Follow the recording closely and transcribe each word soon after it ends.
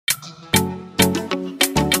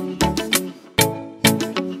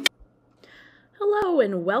Hello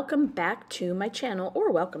and welcome back to my channel,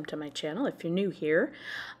 or welcome to my channel if you're new here.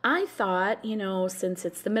 I thought, since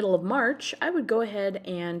it's the middle of March, I would go ahead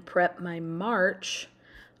and prep my March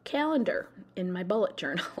calendar in my bullet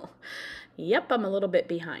journal. Yep, I'm a little bit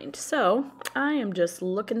behind. So I am just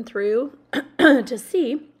looking through to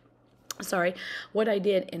see, what I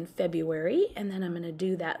did in February, and then I'm going to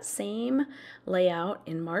do that same layout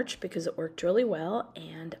in March because it worked really well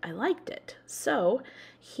and I liked it. So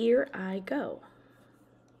here I go.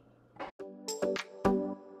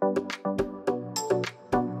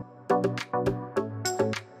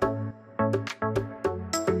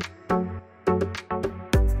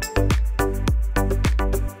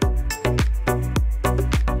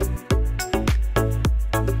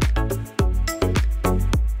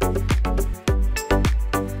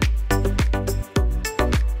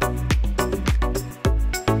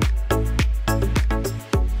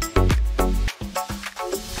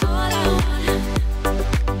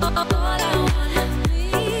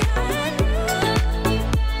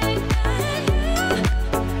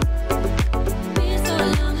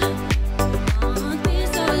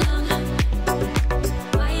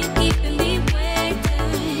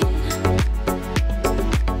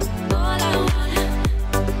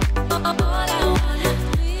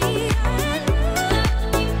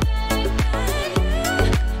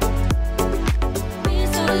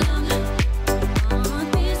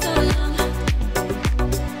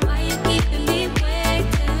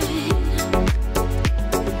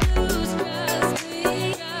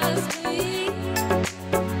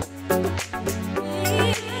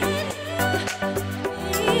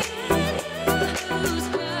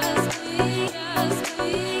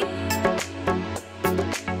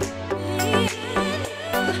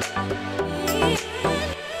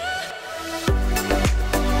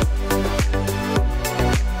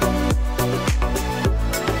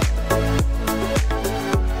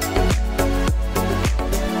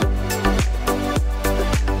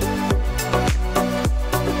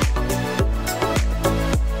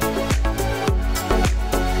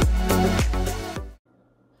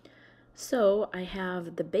 So I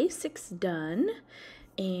have the basics done,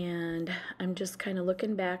 and I'm just kind of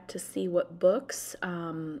looking back to see what books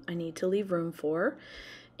I need to leave room for,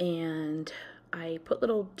 and I put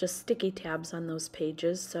little just sticky tabs on those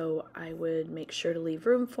pages so I would make sure to leave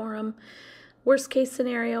room for them. Worst case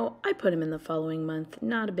scenario, I put them in the following month.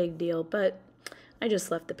 Not a big deal, but I just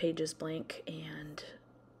left the pages blank and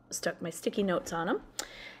stuck my sticky notes on them.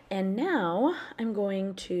 And now I'm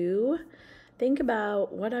going to think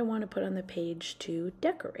about what I want to put on the page to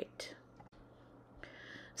decorate.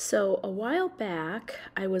 So a while back,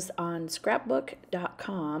 I was on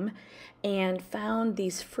scrapbook.com and found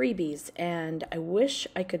these freebies, and I wish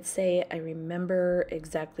I could say I remember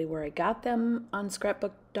exactly where I got them on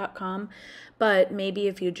scrapbook.com, but maybe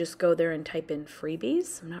if you just go there and type in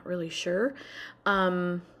freebies, I'm not really sure.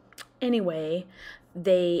 Anyway,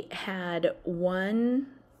 they had one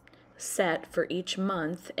set for each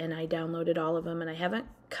month, and I downloaded all of them, and I haven't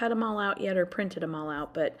cut them all out yet or printed them all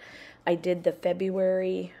out, but I did the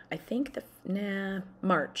February, I think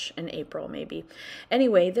March and April maybe.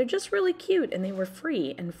 Anyway, they're just really cute, and they were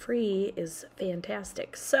free, and free is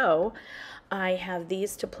fantastic. So I have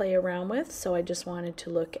these to play around with, so I just wanted to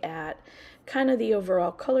look at kind of the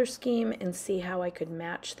overall color scheme and see how I could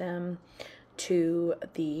match them to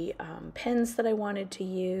the pens that I wanted to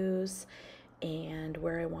use and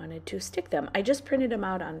where I wanted to stick them. I just printed them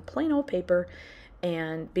out on plain old paper,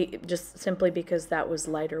 and just simply because that was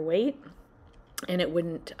lighter weight and it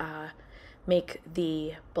wouldn't make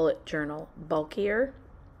the bullet journal bulkier.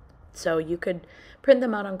 So you could print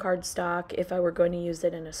them out on cardstock. If I were going to use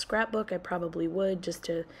it in a scrapbook, I probably would, just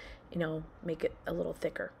to, make it a little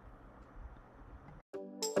thicker.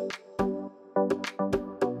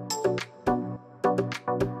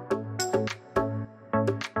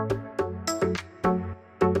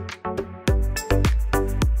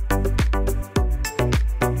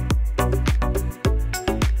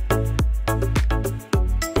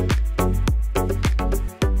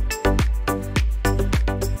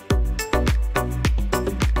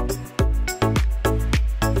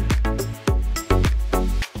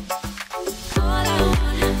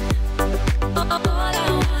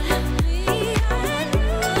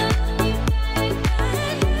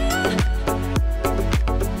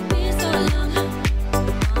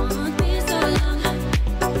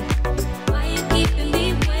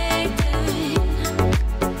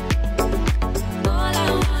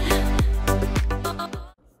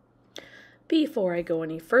 Before I go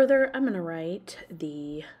any further, I'm going to write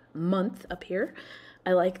the month up here.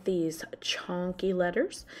 I like these chunky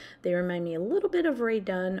letters. They remind me a little bit of Rae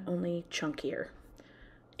Dunn, only chunkier.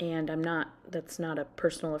 And that's not a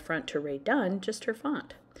personal affront to Rae Dunn, just her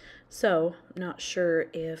font. So, not sure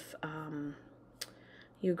if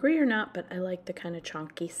you agree or not, but I like the kind of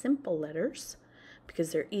chunky, simple letters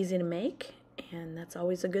because they're easy to make, and that's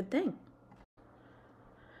always a good thing.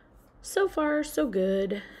 So far, so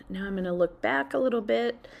good. Now I'm going to look back a little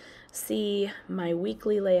bit, see my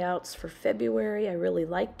weekly layouts for February. I really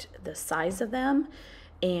liked the size of them,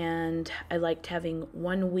 and I liked having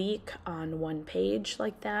 1 week on 1 page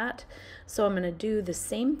like that. So I'm going to do the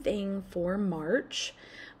same thing for March,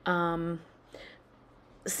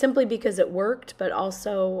 simply because it worked, but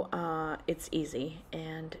also it's easy.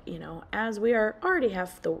 And, you know, as we are already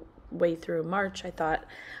half the way through March, I thought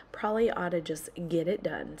probably ought to just get it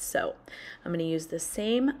done. So I'm going to use the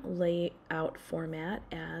same layout format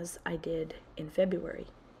as I did in February.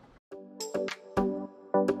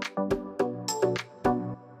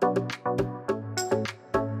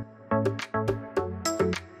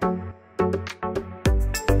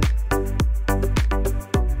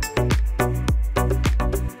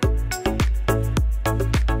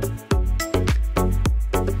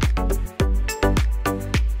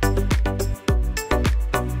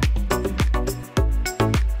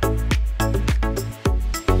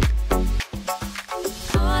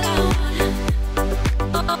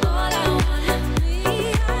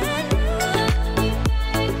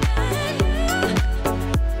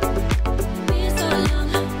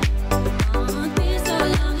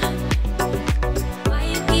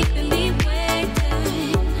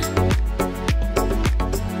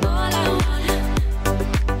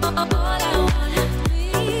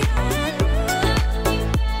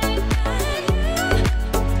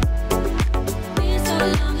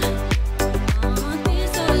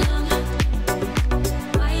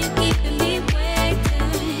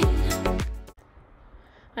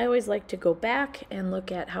 I always like to go back and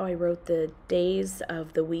look at how I wrote the days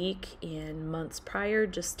of the week in months prior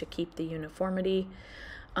just to keep the uniformity.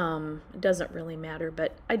 It doesn't really matter,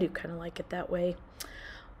 but I do kind of like it that way.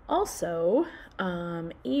 Also,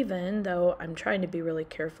 even though I'm trying to be really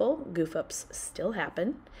careful, goof ups still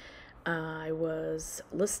happen. I was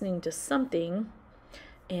listening to something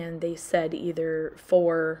and they said either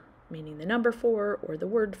 4, meaning the number 4, or the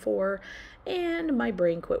word 4, and my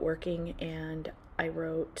brain quit working and I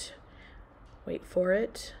wrote, wait for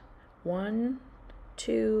it, 1,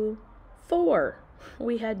 2, 4.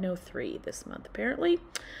 We had no 3 this month apparently.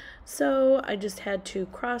 So I just had to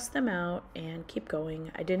cross them out and keep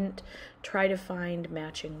going. I didn't try to find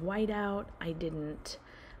matching whiteout. I didn't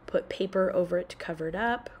put paper over it to cover it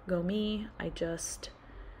up. Go me. I just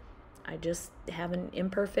have an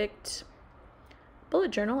imperfect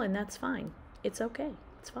bullet journal, and that's fine. It's okay.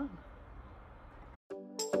 It's fine.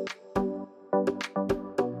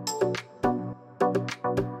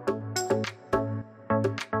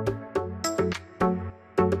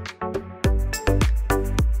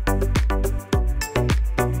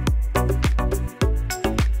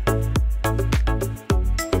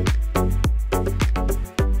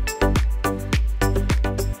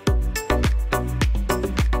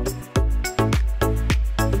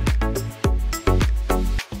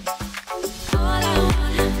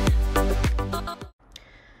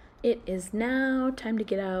 It is now time to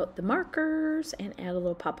get out the markers and add a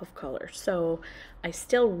little pop of color. So I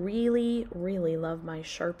still really, really love my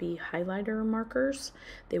Sharpie highlighter markers.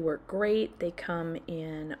 They work great. They come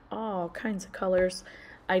in all kinds of colors.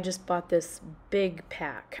 I just bought this big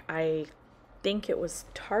pack. I think it was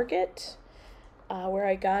Target where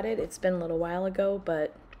I got it. It's been a little while ago,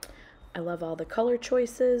 but I love all the color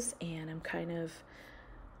choices, and I'm kind of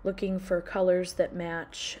looking for colors that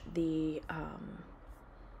match the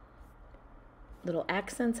little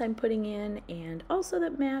accents I'm putting in, and also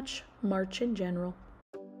that match March in general.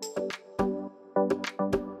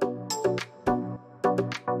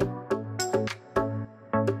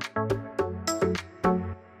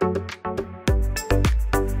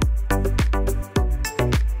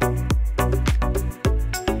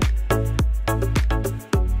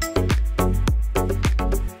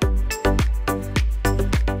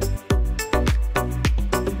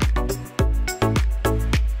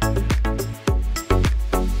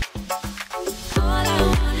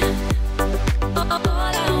 All I want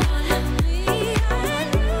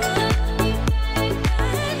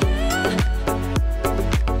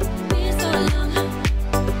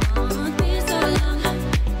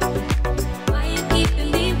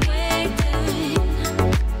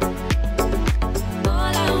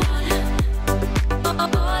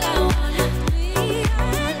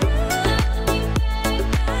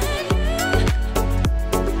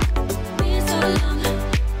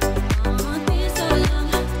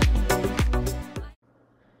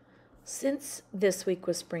this week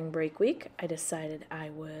was spring break week, I decided I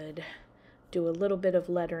would do a little bit of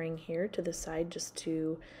lettering here to the side just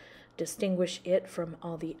to distinguish it from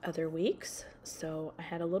all the other weeks. So I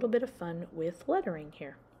had a little bit of fun with lettering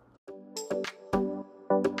here.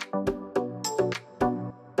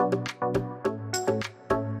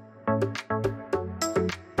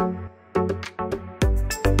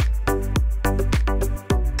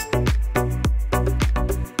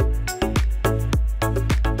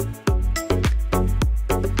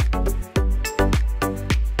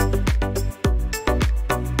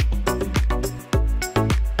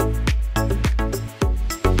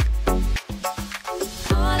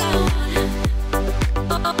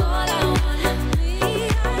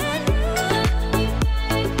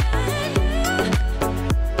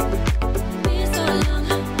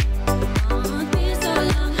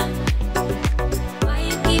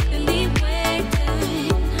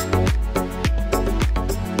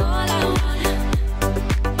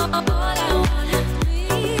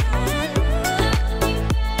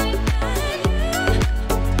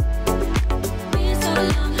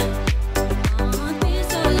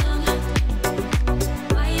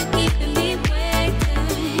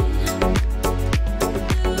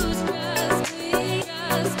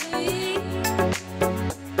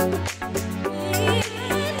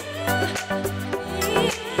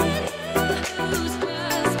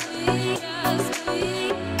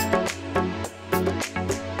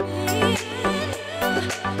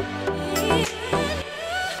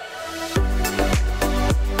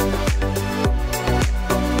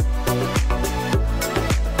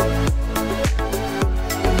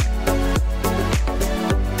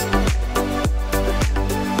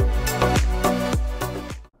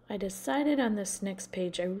 I decided on this next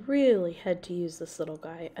page I really had to use this little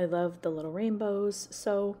guy. I love the little rainbows,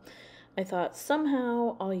 so I thought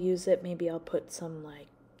somehow I'll use it. Maybe I'll put some like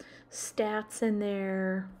stats in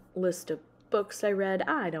there, list of books I read,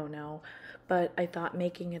 I don't know. But I thought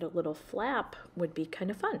making it a little flap would be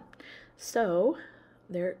kind of fun. So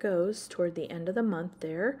there it goes toward the end of the month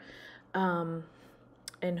there. And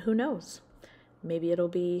who knows? Maybe it'll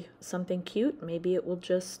be something cute. Maybe it will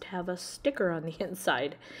just have a sticker on the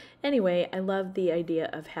inside. Anyway, I love the idea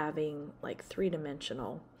of having like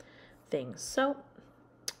three-dimensional things. So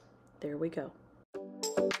there we go.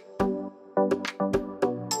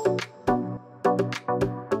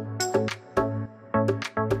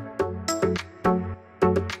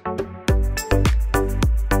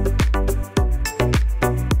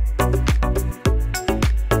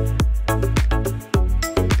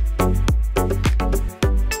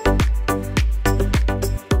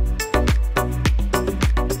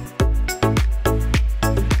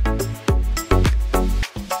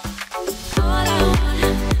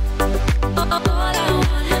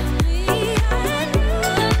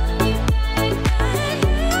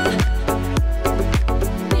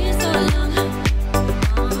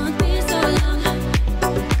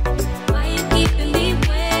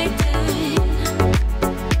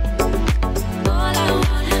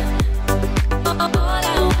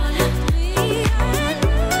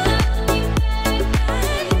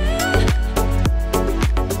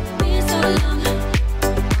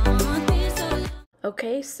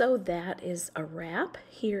 Okay, so that is a wrap.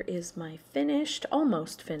 Here is my finished,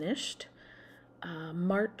 almost finished,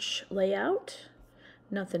 March layout.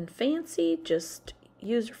 Nothing fancy, just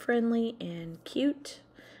user-friendly and cute.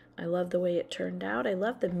 I love the way it turned out. I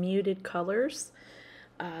love the muted colors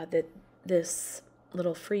that this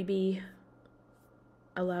little freebie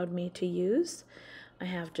allowed me to use. I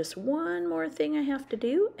have just one more thing I have to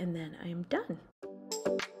do, and then I am done.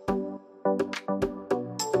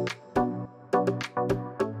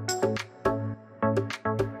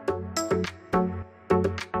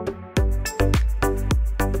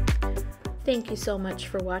 Thank you so much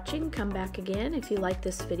for watching. Come back again. If you like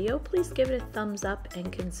this video, please give it a thumbs up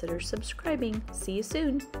and consider subscribing. See you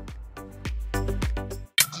soon.